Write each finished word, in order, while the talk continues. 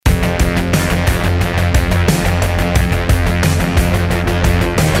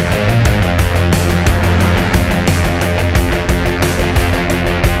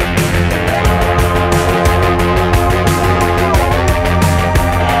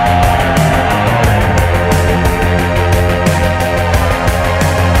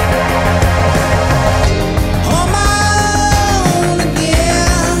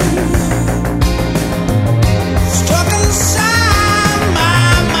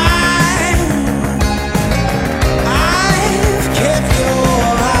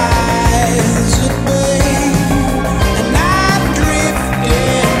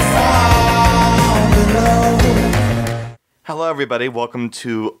everybody. Welcome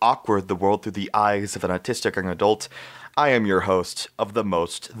to Awkward, the world through the eyes of an autistic young adult. I am your host of the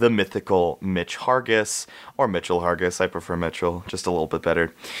most, the mythical Mitch Hargis, or Mitchell Hargis. I prefer Mitchell, just a little bit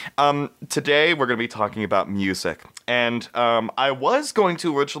better. Today, we're going to be talking about music. And I was going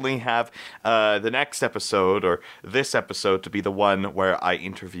to originally have the next episode, or this episode, to be the one where I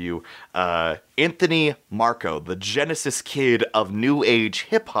interview Anthony Marco, the Genesis kid of new age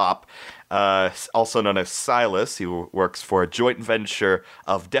hip-hop, also known as Silas. He works for a joint venture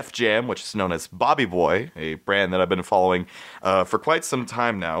of Def Jam, which is known as Bobby Boy, a brand that I've been following for quite some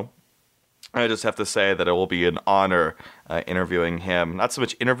time now. I just have to say that it will be an honor interviewing him. Not so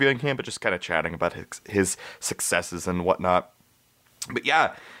much interviewing him, but just kind of chatting about his successes and whatnot. But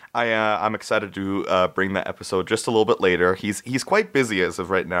yeah, I'm excited to bring that episode just a little bit later. He's quite busy as of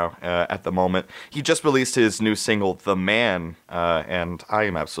right now at the moment. He just released his new single, The Man, and I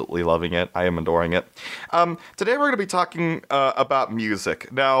am absolutely loving it. I am adoring it. Today we're going to be talking about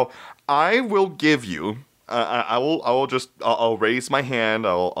music. Now, I will give you... I'll raise my hand.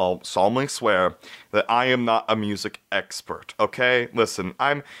 I'll solemnly swear that I am not a music expert. Okay, listen,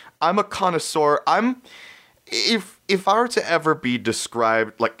 I'm a connoisseur. If I were to ever be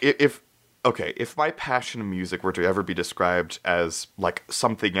described if my passion in music were to ever be described as like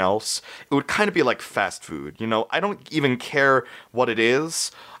something else, it would kind of be like fast food. You know, I don't even care what it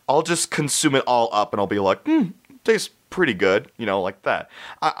is. I'll just consume it all up, and I'll be like, tastes pretty good, you know, like that.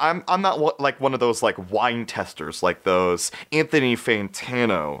 I'm not like one of those like wine testers, like those Anthony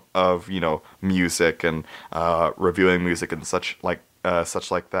Fantano of, you know, music and reviewing music and such like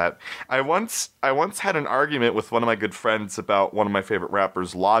that. I once had an argument with one of my good friends about one of my favorite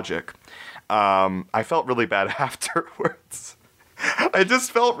rappers, Logic. I felt really bad afterwards. I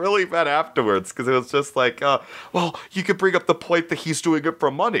just felt really bad afterwards because it was just like, well, you could bring up the point that he's doing it for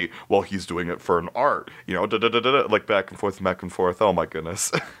money. Well, he's doing it for an art, you know, like back and forth. Oh my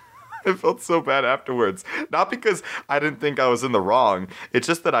goodness. I felt so bad afterwards. Not because I didn't think I was in the wrong. It's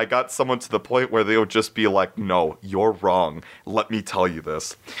just that I got someone to the point where they would just be like, no, you're wrong. Let me tell you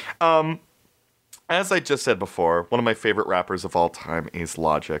this. As I just said before, one of my favorite rappers of all time is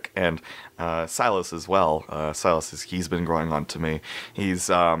Logic, and Silas as well. He's been growing on to me. He's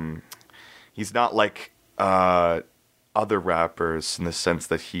not like other rappers in the sense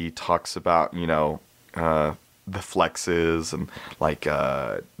that he talks about, you know, the flexes and like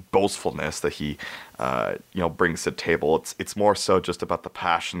boastfulness that he brings to the table. It's more so just about the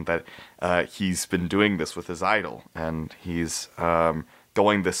passion that he's been doing this with his idol, and he's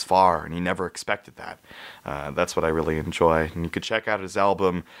going this far, and he never expected that. That's what I really enjoy. And you could check out his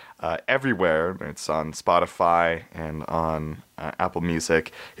album everywhere. It's on Spotify and on Apple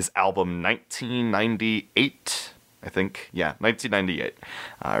Music. His album 1998, I think. Yeah, 1998.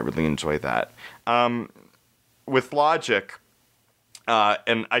 I really enjoy that. With Logic,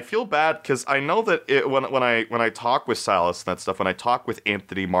 and I feel bad because I know that when I talk with Silas and that stuff, when I talk with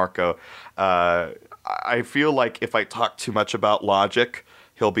Anthony Marco, I feel like if I talk too much about Logic,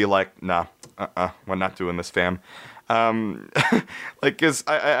 he'll be like, nah, we're not doing this, fam. Like, cause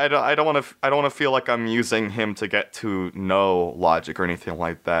I don't want to feel like I'm using him to get to know Logic or anything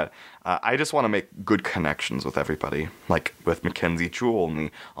like that. I just want to make good connections with everybody, like with Mackenzie Jewell and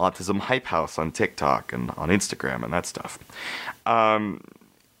the Autism Hype House on TikTok and on Instagram and that stuff.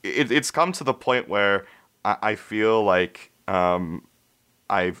 It's come to the point where I feel like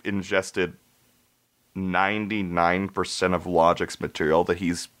I've ingested 99% of Logic's material that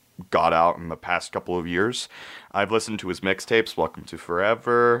he's got out in the past couple of years. I've listened to his mixtapes, Welcome to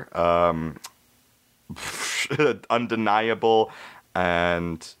Forever, Undeniable,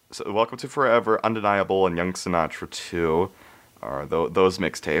 and so Welcome to Forever, Undeniable, and Young Sinatra 2 are those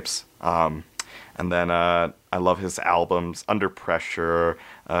mixtapes. And then I love his albums, Under Pressure,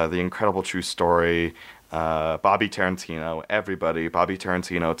 The Incredible True Story, Bobby Tarantino, everybody, Bobby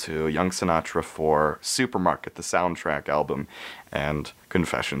Tarantino 2, Young Sinatra 4, Supermarket, the soundtrack album, and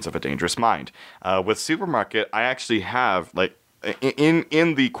Confessions of a Dangerous Mind. With Supermarket, I actually have, like,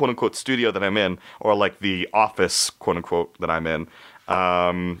 in the quote-unquote studio that I'm in, or like the office, quote-unquote, that I'm in,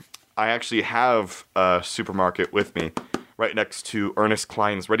 I actually have Supermarket with me, right next to Ernest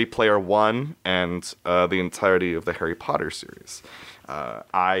Cline's Ready Player One and the entirety of the Harry Potter series.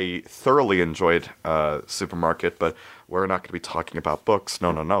 I thoroughly enjoyed Supermarket, but we're not going to be talking about books.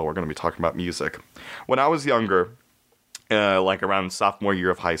 No. We're going to be talking about music. When I was younger, like around sophomore year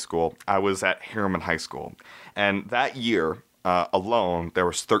of high school, I was at Harriman High School. And that year alone, there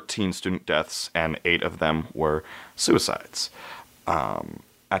was 13 student deaths, and 8 of them were suicides.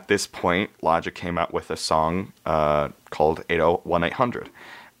 At this point, Logic came out with a song called 801-800.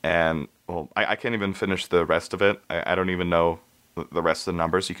 And well, I can't even finish the rest of it. I don't even know the rest of the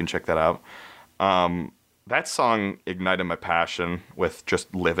numbers. You can check that out. That song ignited my passion with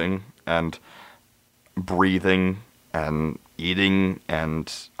just living and breathing and eating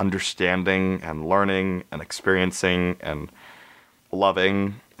and understanding and learning and experiencing and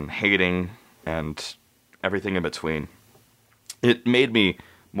loving and hating and everything in between. It made me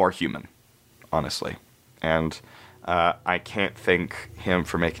more human, honestly. And I can't thank him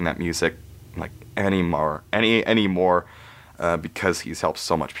for making that music like anymore, because he's helped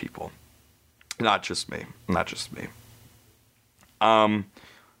so much people. Not just me.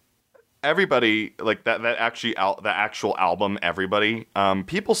 Everybody, like that actual album, Everybody.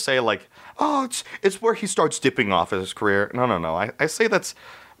 People say like, oh, it's where he starts dipping off his career. No. I say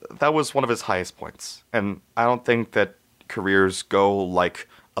that was one of his highest points, and I don't think that careers go like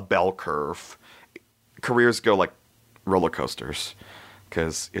a bell curve. Careers go like roller coasters,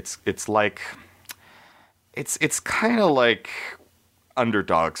 because it's kind of like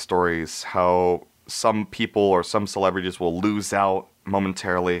underdog stories, how some people or some celebrities will lose out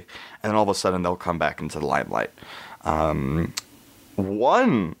momentarily, and then all of a sudden they'll come back into the limelight.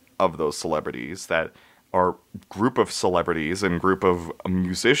 One of those celebrities that are group of celebrities and group of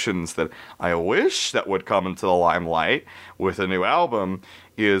musicians that I wish that would come into the limelight with a new album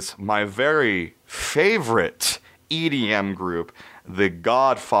is my very favorite EDM group, the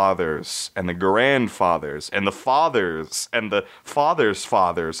Godfathers and the Grandfathers and the Fathers and the Fathers'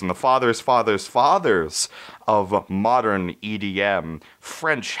 Fathers and the Fathers' Fathers' Fathers of modern EDM,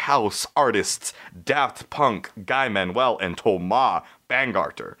 French house artists Daft Punk, Guy Manuel, and Thomas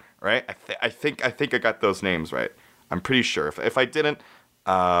Bangalter. Right? I think I got those names right. I'm pretty sure. If I didn't,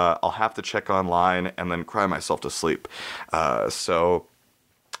 I'll have to check online and then cry myself to sleep. So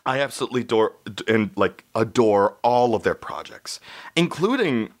I absolutely adore all of their projects,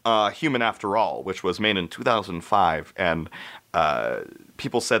 including Human After All, which was made in 2005, and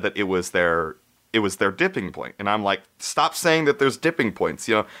people said that it was their dipping point. And I'm like, stop saying that there's dipping points.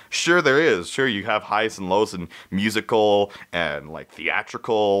 You know, sure there is. Sure, you have highs and lows in musical and like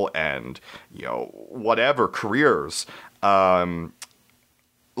theatrical and, you know, whatever careers.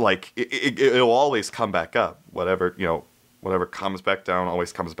 Like it'll always come back up. Whatever comes back down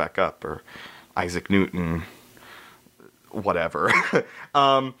always comes back up. Or Isaac Newton, whatever.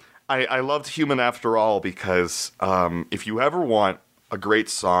 I loved Human After All because if you ever want a great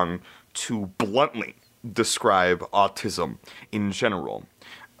song to bluntly describe autism in general,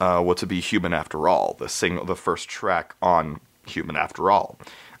 to be Human After All, the first track on Human After All.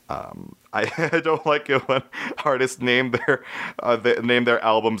 I don't like it when artists name their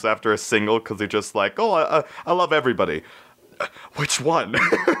albums after a single, because they're just like, oh, I love Everybody. Which one?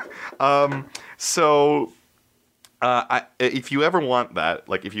 If you ever want that,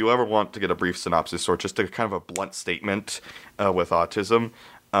 like if you ever want to get a brief synopsis or just a kind of a blunt statement with autism,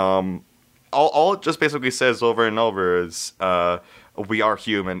 all it just basically says over and over is, we are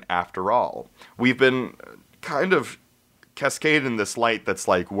human after all. We've been kind of cascaded in this light that's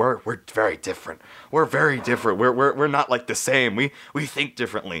like, we're very different. We're very different. We're not like the same. We think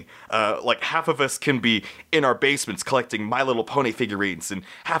differently. Like half of us can be in our basements collecting My Little Pony figurines, and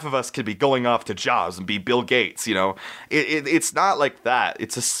half of us could be going off to jobs and be Bill Gates, you know? It's not like that.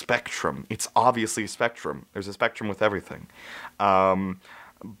 It's a spectrum. It's obviously a spectrum. There's a spectrum with everything.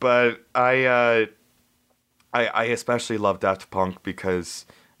 But I especially love Daft Punk because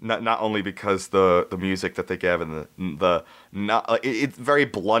not only because the music that they give and it's very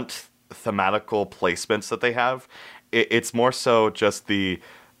blunt thematical placements that they have. It's more so just the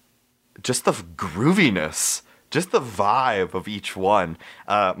grooviness, just the vibe of each one.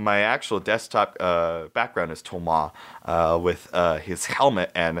 My actual desktop background is Thomas with his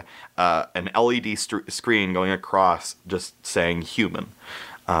helmet and an LED screen going across just saying human.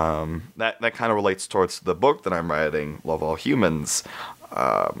 That kind of relates towards the book that I'm writing, Love All Humans,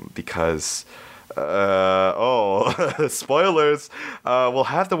 because spoilers, we'll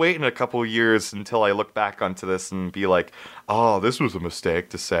have to wait in a couple years until I look back onto this and be like, oh, this was a mistake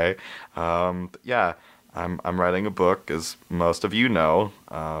to say. But yeah, I'm writing a book, as most of you know.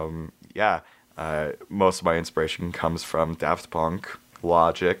 Most of my inspiration comes from Daft Punk,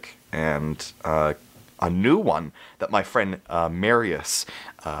 Logic, and a new one that my friend Marius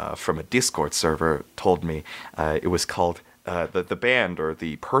from a Discord server told me. It was called, the band or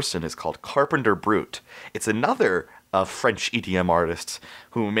the person is called Carpenter Brut. It's another French EDM artist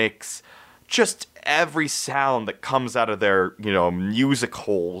who makes just every sound that comes out of their, music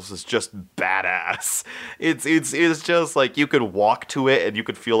holes is just badass. It's just like you could walk to it and you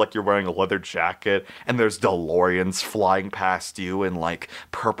could feel like you're wearing a leather jacket, and there's DeLoreans flying past you in like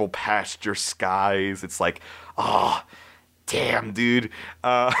purple pasture skies. It's like, oh, damn, dude.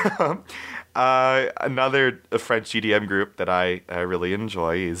 Another French EDM group that I really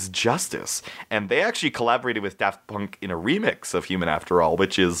enjoy is Justice, and they actually collaborated with Daft Punk in a remix of Human After All,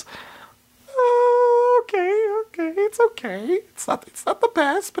 which is okay, it's okay. It's not the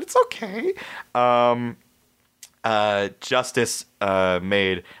best, but it's okay. Justice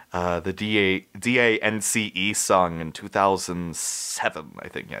made the DANCE song in 2007, I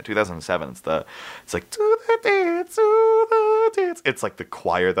think. Yeah, 2007. It's like to the dance. It's like the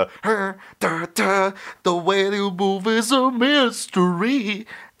choir, the way you move is a mystery.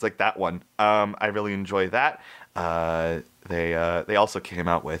 It's like that one. I really enjoy that. They also came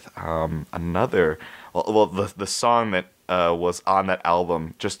out with another. Well, the song that was on that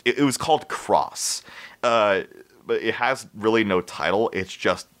album, it was called Cross. But it has really no title. It's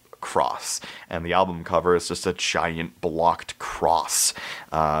just Cross, and the album cover is just a giant blocked cross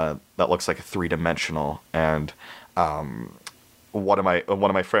that looks like a 3-dimensional. And one of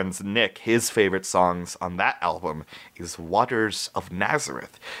my friends, Nick, his favorite songs on that album is Waters of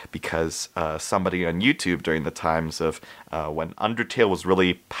Nazareth, because somebody on YouTube during the times of when Undertale was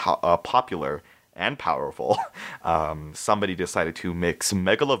really popular and powerful, somebody decided to mix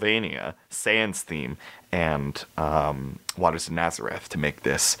Megalovania, Sans theme, and Waters of Nazareth to make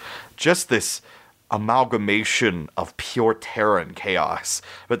this amalgamation of pure terror and chaos,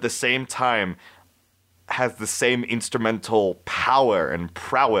 but at the same time has the same instrumental power and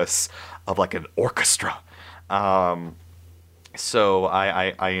prowess of like an orchestra. So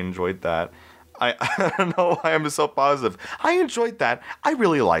I enjoyed that. I don't know why I'm so positive. I enjoyed that. I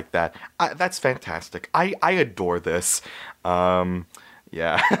really like that. That's fantastic. I adore this. Yeah.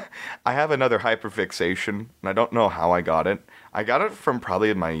 I have another hyperfixation, and I don't know how I got it. I got it from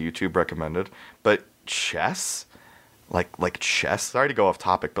probably my YouTube recommended, but chess? Like chess? Sorry to go off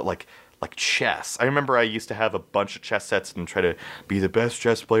topic, but like chess. I remember I used to have a bunch of chess sets and try to be the best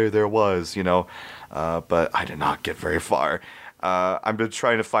chess player there was, but I did not get very far. I've been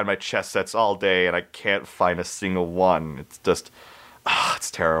trying to find my chess sets all day, and I can't find a single one. It's just,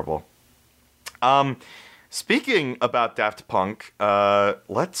 it's terrible. Speaking about Daft Punk,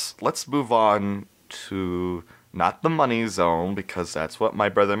 let's move on to not the money zone, because that's what my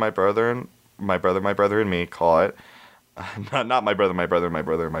brother and me call it. Not my brother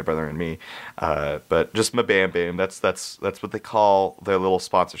and me, but just my bam. That's what they call their little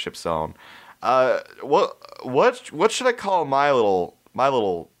sponsorship zone. What should I call my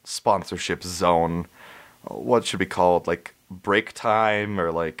little sponsorship zone? What should be called, like break time,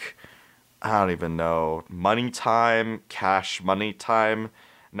 or like, I don't even know, money time, cash money time.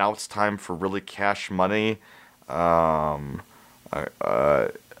 Now it's time for really cash money. I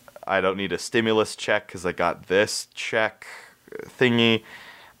don't need a stimulus check because I got this check thingy.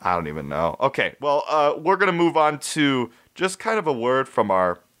 I don't even know. Okay, well, we're gonna move on to just kind of a word from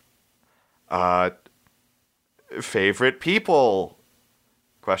our favorite people? ?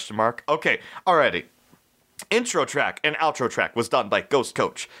 Okay, alrighty. Intro track and outro track was done by Ghost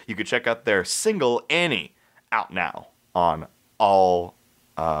Coach. You can check out their single Annie, out now on all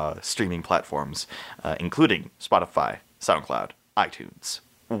streaming platforms, including Spotify, SoundCloud, iTunes,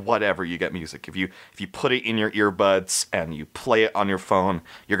 whatever you get music. If you put it in your earbuds and you play it on your phone,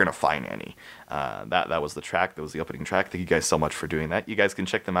 you're gonna find Annie. That was the track. That was the opening track. Thank you guys so much for doing that. You guys can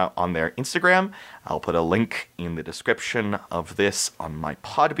check them out on their Instagram. I'll put a link in the description of this on my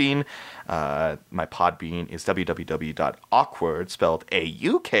Podbean. My Podbean is www.awkward, spelled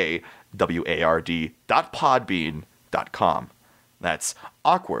aukward.podbean.com. That's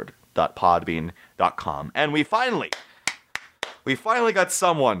awkward.podbean.com. And we finally got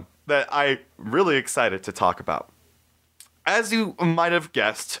someone that I'm really excited to talk about. As you might have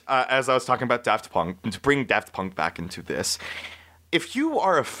guessed, as I was talking about Daft Punk, and to bring Daft Punk back into this, if you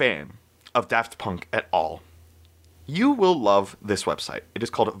are a fan of Daft Punk at all, you will love this website. It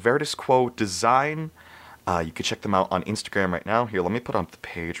is called Veritas Quo Design. You can check them out on Instagram right now. Here, let me put up the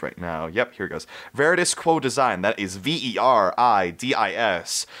page right now. Yep, here it goes. Veritas Quo Design. That is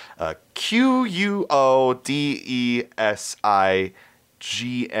VERIDIS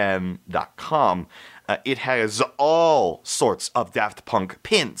QUODESIGN.com. It has all sorts of Daft Punk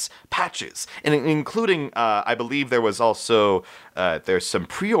pins, patches, and including, I believe there was also, there's some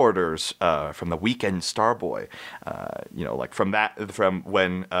pre-orders from the Weekend Starboy, like from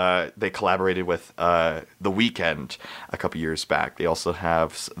when they collaborated with The Weeknd a couple years back. They also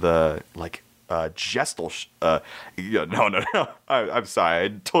have the, like, Gestel. No. I'm sorry. I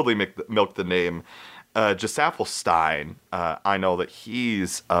totally milked the name. Gesaffelstein. I know that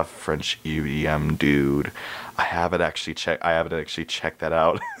he's a French EDM dude. I haven't actually checked that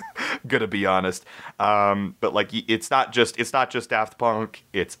out. Gonna be honest. But like, it's not just Daft Punk.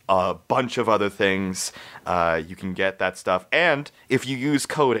 It's a bunch of other things. You can get that stuff, and if you use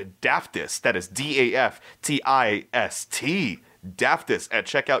code DAFTIST, that is DAFTIST. Daftist at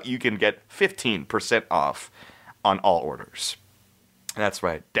checkout, you can get 15% off on all orders. That's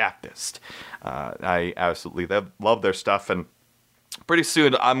right, Daftist. I absolutely love their stuff, and pretty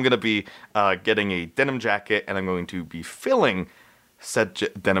soon I'm going to be getting a denim jacket, and I'm going to be filling said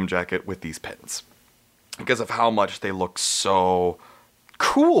denim jacket with these pins because of how much they look so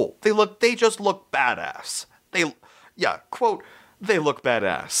cool. They just look badass. Quote, they look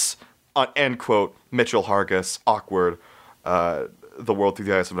badass. End quote, Mitchell Hargis, Awkward, The World Through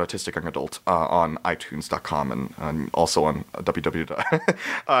the Eyes of an Autistic Young Adult on iTunes.com and also on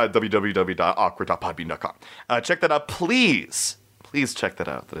www.awkward.podbean.com. Check that out, please. Please check that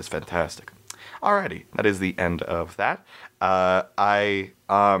out. That is fantastic. Alrighty, that is the end of that. I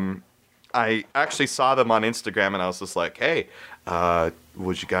actually saw them on Instagram, and I was just like, hey,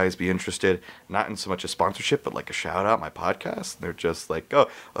 would you guys be interested, not in so much a sponsorship, but like a shout out my podcast? And they're just like,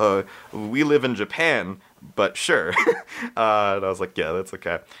 we live in Japan, but sure. And I was like, yeah, that's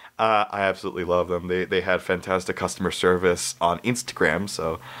okay. I absolutely love them. They had fantastic customer service on Instagram.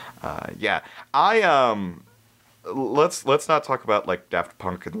 So, yeah, let's not talk about like Daft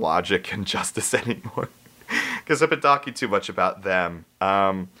Punk and Logic and Justice anymore, because I've been talking too much about them.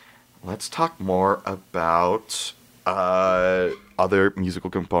 Let's talk more about other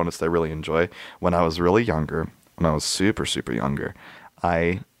musical components that I really enjoy. When I was really younger, when I was super, super younger,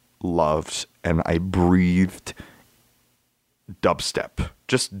 I loved and I breathed dubstep.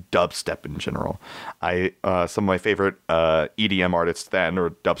 Just dubstep in general. Some of my favorite EDM artists then,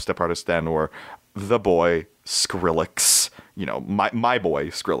 or dubstep artists then, were The Boy, Skrillex, my boy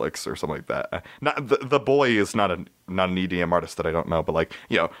Skrillex or something like that. Not the boy is not an EDM artist that I don't know, but like,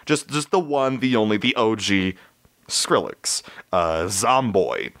 just the one, the only, the OG Skrillex,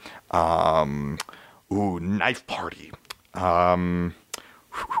 Zomboy, Knife Party,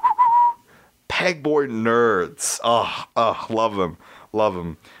 Pegboard Nerds. Love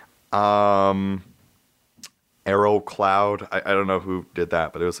them. Arrow Cloud. I don't know who did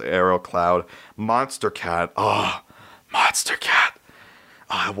that, but it was Arrow Cloud. Monster Cat. Monster Cat.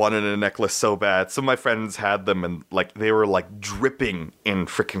 I wanted a necklace so bad. Some of my friends had them, and like they were like dripping in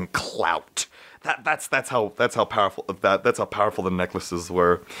freaking clout. That's how powerful the necklaces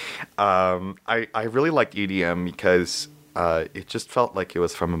were. I really like EDM because it just felt like it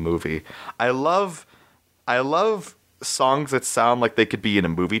was from a movie. I love songs that sound like they could be in a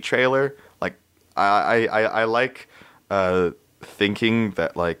movie trailer. Like I like thinking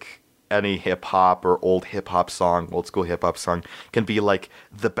that like any hip hop or old school hip hop song can be like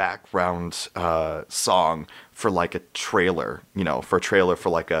the background song for like a trailer, for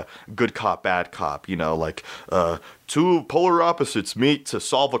like a good cop, bad cop, like two polar opposites meet to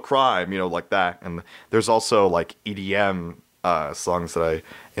solve a crime, like that. And there's also like EDM songs that I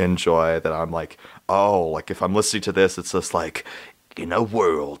enjoy that I'm like, oh, like if I'm listening to this, it's just like, in a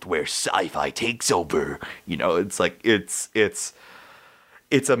world where sci-fi takes over, it's like, it's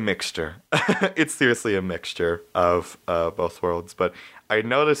a mixture. It's seriously a mixture of both worlds. But I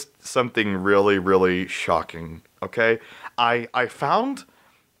noticed something really, really shocking. Okay, I found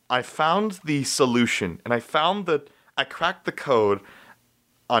the solution, and I found that I cracked the code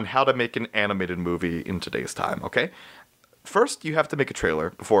on how to make an animated movie in today's time. Okay, first you have to make a trailer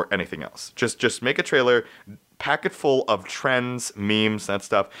before anything else. Just make a trailer, pack it full of trends, memes, that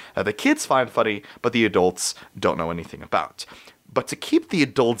stuff that the kids find funny, but the adults don't know anything about. But to keep the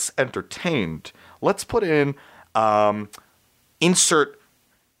adults entertained, let's put in insert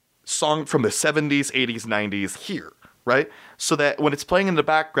song from the 70s, 80s, 90s here, right? So that when it's playing in the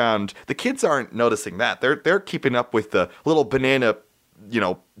background, the kids aren't noticing that. They're keeping up with the little banana,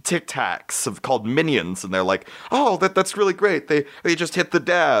 Tic Tacs called Minions, and they're like, oh, that's really great. They just hit the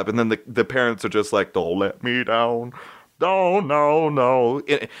dab, and then the parents are just like, don't let me down. No.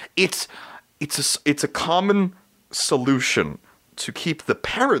 It's a common solution to keep the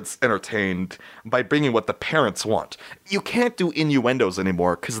parents entertained by bringing what the parents want. You can't do innuendos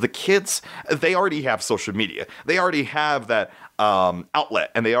anymore because the kids, they already have social media. They already have that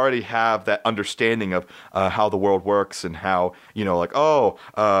outlet, and they already have that understanding of how the world works and how, like,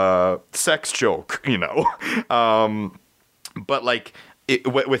 sex joke, but like,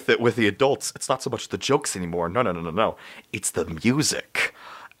 with the adults, it's not so much the jokes anymore. No. It's the music.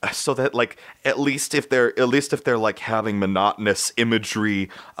 So that, like, at least if they're like having monotonous imagery,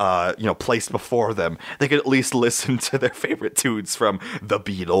 placed before them, they could at least listen to their favorite tunes from the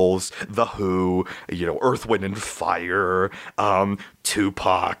Beatles, the Who, Earth, Wind and Fire,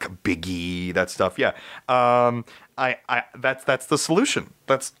 Tupac, Biggie, that stuff. Yeah. That's the solution.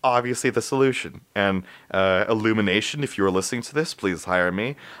 That's obviously the solution. And Illumination, if you are listening to this, please hire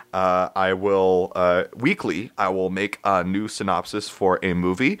me. I will weekly. I will make a new synopsis for a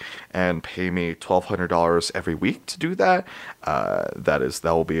movie and pay me $1,200 every week to do that. That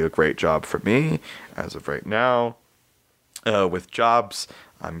will be a great job for me as of right now. With jobs,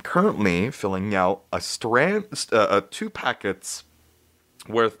 I'm currently filling out a 2 packets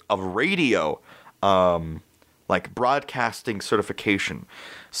worth of radio. Like broadcasting certification,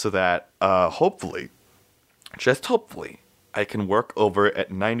 so that hopefully, just hopefully, I can work over at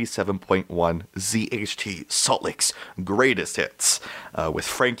 97.1 ZHT, Salt Lake's greatest hits, with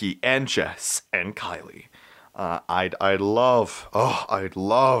Frankie and Jess and Kylie. I'd love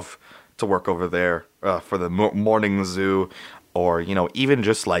to work over there for the morning zoo, or even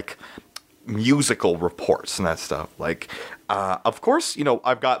just like musical reports and that stuff. Like, of course,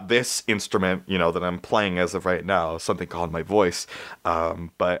 I've got this instrument, that I'm playing as of right now, something called my voice.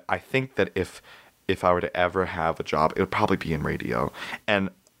 But I think that if I were to ever have a job, it would probably be in radio.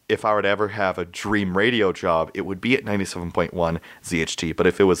 And if I were to ever have a dream radio job, it would be at 97.1 ZHT. But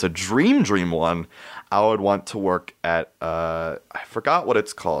if it was a dream one, I would want to work at, I forgot what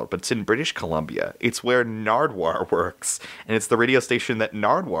it's called, but it's in British Columbia. It's where Nardwuar works, and it's the radio station that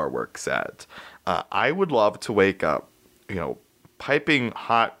Nardwuar works at. I would love to wake up, piping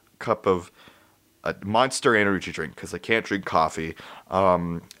hot cup of a Monster energy drink, because I can't drink coffee,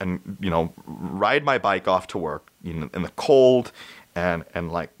 and, ride my bike off to work in the cold,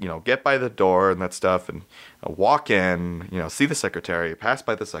 and like, get by the door and that stuff, and walk in, see the secretary, pass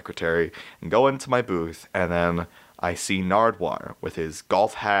by the secretary, and go into my booth, and then I see Nardwuar with his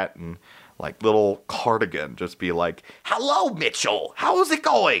golf hat and like little cardigan, just be like, "Hello, Mitchell, how's it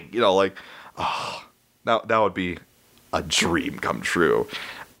going?" That would be a dream come true.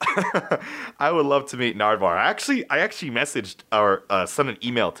 I would love to meet Nardwuar. I actually messaged or sent an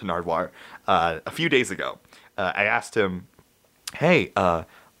email to Nardwuar a few days ago. I asked him, "Hey, I'm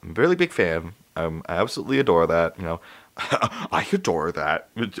a really big fan. I absolutely adore that. I adore that.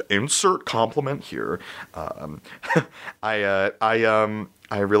 Insert compliment here. I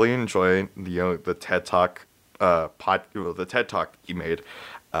really enjoy the TED Talk the TED Talk you made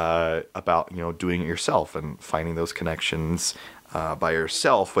about doing it yourself and finding those connections by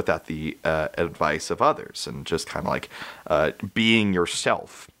yourself without the advice of others, and just kind of like being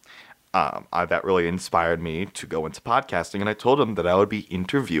yourself." That really inspired me to go into podcasting, and I told him that I would be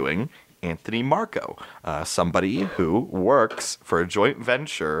interviewing Anthony Marco, somebody who works for a joint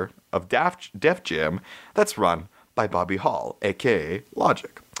venture of Def Jam that's run by Bobby Hall, aka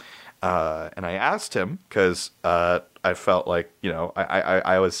Logic. And I asked him because I felt like,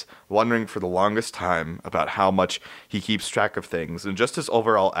 I was wondering for the longest time about how much he keeps track of things, and just his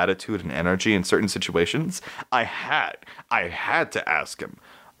overall attitude and energy in certain situations. I had to ask him,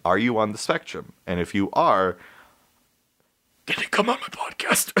 "Are you on the spectrum? And if you are, can you come on my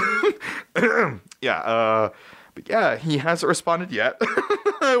podcast?" But yeah, he hasn't responded yet.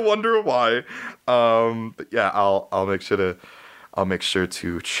 I wonder why. But yeah, I'll make sure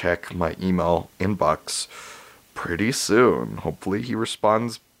to check my email inbox pretty soon. Hopefully he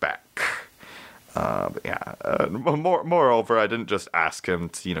responds back. But yeah, moreover, I didn't just ask him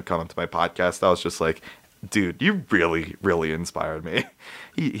to come onto my podcast. I was just like, "Dude, you really, really inspired me."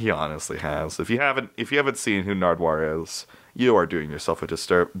 He honestly has. If you haven't seen who Nardwuar is, you are doing yourself a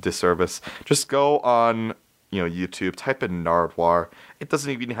disservice. Just go on YouTube, type in Nardwuar. It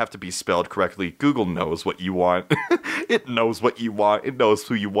doesn't even have to be spelled correctly. Google knows what you want. It knows what you want. It knows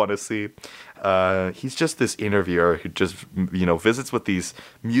who you want to see. He's just this interviewer who just visits with these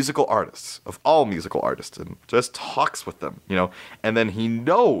musical artists, of all musical artists, and just talks with them, and then he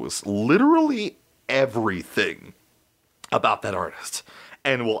knows literally everything about that artist,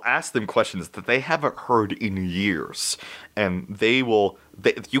 and will ask them questions that they haven't heard in years, and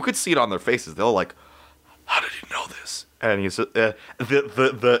you could see it on their faces. They'll like, "How did you know this?" And he's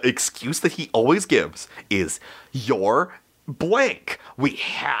the excuse that he always gives is, "Your blank. We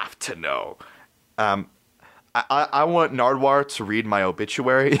have to know. I want Nardwuar to read my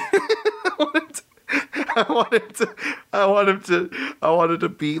obituary. I wanted to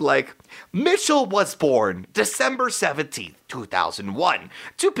be like, Mitchell was born December 17th, 2001,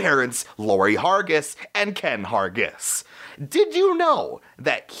 to parents Lori Hargis and Ken Hargis. Did you know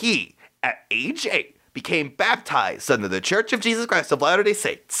that he, at age 8, became baptized under the Church of Jesus Christ of Latter-day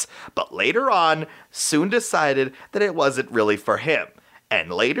Saints, but later on soon decided that it wasn't really for him,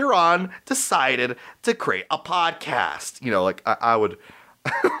 and later on decided to create a podcast? You know, like, I would...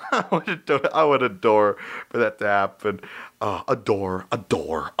 I would adore for that to happen. Adore.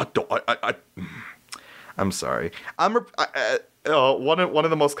 I'm sorry. One of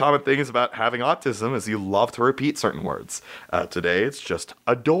the most common things about having autism is you love to repeat certain words. Today it's just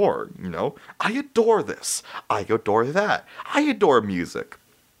adore. You know, I adore this. I adore that. I adore music.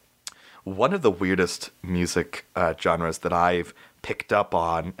 One of the weirdest music genres that I've picked up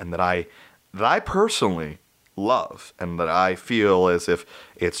on, and that I personally love, and that I feel as if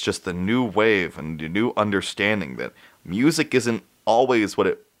it's just the new wave and the new understanding that music isn't always what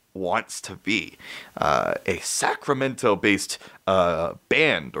it wants to be. A Sacramento-based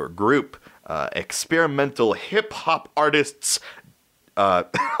band or group, experimental hip-hop artists, I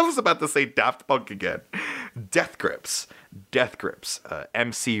was about to say Daft Punk again, Death Grips.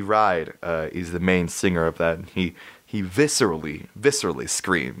 MC Ride is the main singer of that, and he viscerally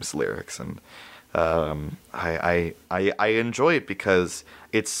screams lyrics, and I enjoy it because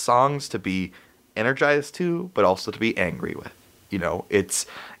it's songs to be energized to, but also to be angry with. You know, it's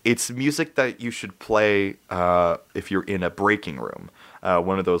music that you should play if you're in a breaking room,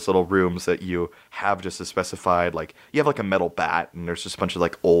 one of those little rooms that you have just a specified, like, you have like a metal bat, and there's just a bunch of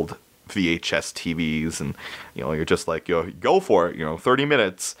like old VHS TVs, and you know, you're just like, yo, go for it, you know, 30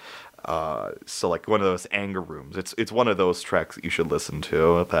 minutes. So like one of those anger rooms. It's one of those tracks that you should listen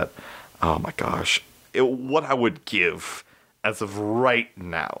to. That, oh my gosh, what I would give as of right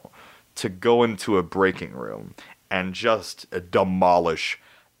now to go into a breaking room and just demolish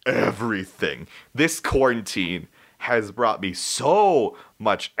everything. This quarantine has brought me so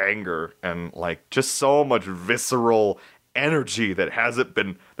much anger and like just so much visceral energy that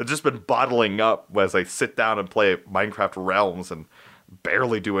just been bottling up as I sit down and play Minecraft Realms and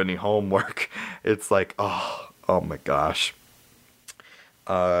barely do any homework. It's like, oh my gosh.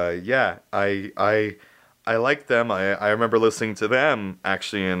 Yeah, I like them. I remember listening to them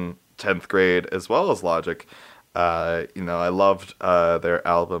actually in 10th grade as well as Logic. You know, I loved their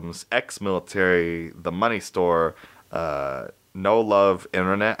albums Ex-Military, The Money Store, No Love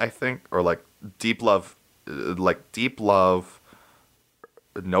Internet, I think, or like Deep Love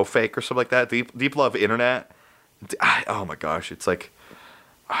No Fake or something like that. Deep Love Internet. Oh my gosh, it's like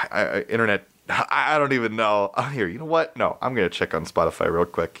internet. I don't even know. Oh, here, you know what? No, I'm gonna check on Spotify real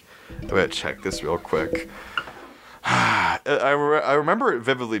quick. I'm gonna check this real quick. I remember it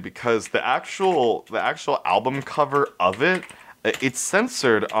vividly because the actual album cover of it, it's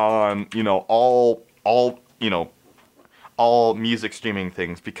censored on, you know, all music streaming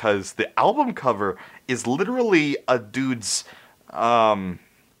things, because the album cover is literally a dude's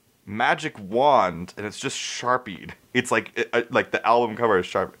magic wand, and it's just sharpied. It's like the album cover is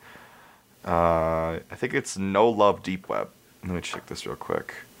sharp. I think it's No Love Deep Web. Let me check this real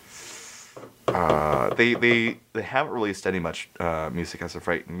quick. They haven't released any much music as of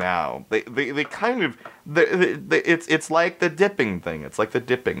right now. They kind of it's like the dipping thing. It's like the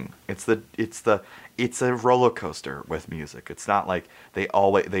dipping. It's a roller coaster with music. It's not like they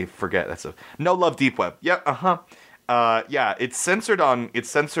forget that's a No Love Deep Web. Yeah, yeah, it's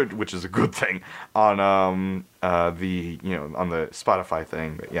censored, which is a good thing, on on the Spotify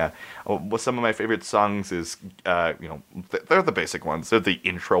thing. But yeah, some of my favorite songs is they're the basic ones. They're the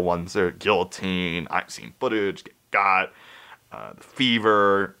intro ones. They're Guillotine, I've Seen Footage, Got,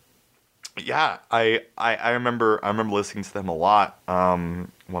 Fever. Yeah, I remember listening to them a lot when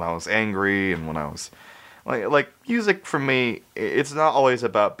I was angry, and when I was like music for me. It's not always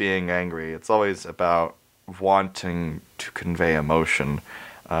about being angry. It's always about wanting to convey emotion,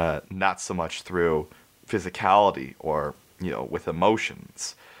 not so much through physicality or with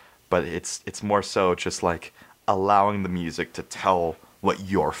emotions, but it's more so just like allowing the music to tell what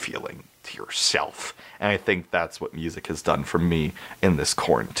you're feeling to yourself. And I think that's what music has done for me in this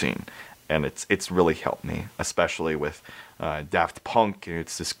quarantine, and it's really helped me, especially with Daft Punk. And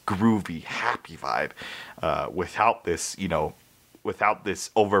it's this groovy, happy vibe, without this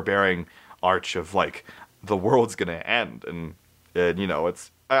overbearing arch of like the world's gonna end, and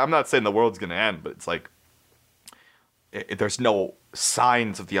it's, I'm not saying the world's gonna end, but it's like there's no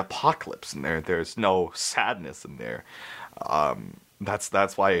signs of the apocalypse in there. There's no sadness in there.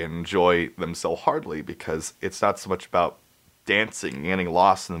 That's why I enjoy them so hardly, because it's not so much about dancing and getting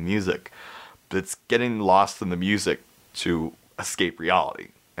lost in the music, but it's getting lost in the music to escape reality.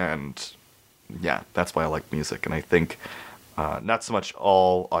 And yeah, that's why I like music. And I think not so much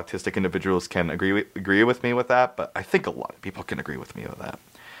all autistic individuals can agree with me with that, but I think a lot of people can agree with me with that.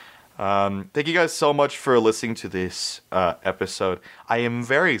 Thank you guys so much for listening to this episode. I am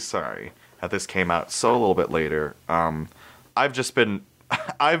very sorry that this came out so a little bit later. I've just been,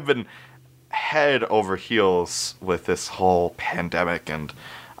 I've been head over heels with this whole pandemic, and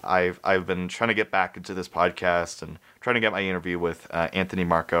I've been trying to get back into this podcast and trying to get my interview with Anthony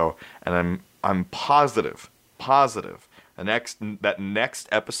Marco, and I'm positive that next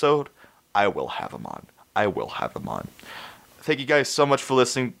episode I will have him on. I will have him on. Thank you guys so much for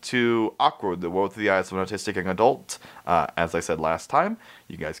listening to Awkward, the World Through the Eyes of an Autistic Young Adult. As I said last time,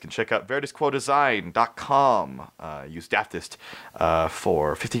 you guys can check out VeritasQuoDesign.com. Use Daftest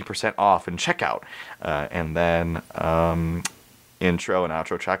for 15% off and checkout. And then intro and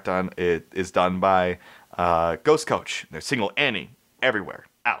outro track done. It is done by Ghost Coach. Their single Annie everywhere.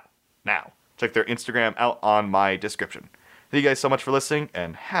 Out now. Check their Instagram out on my description. Thank you guys so much for listening,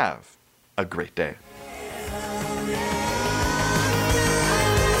 and have a great day.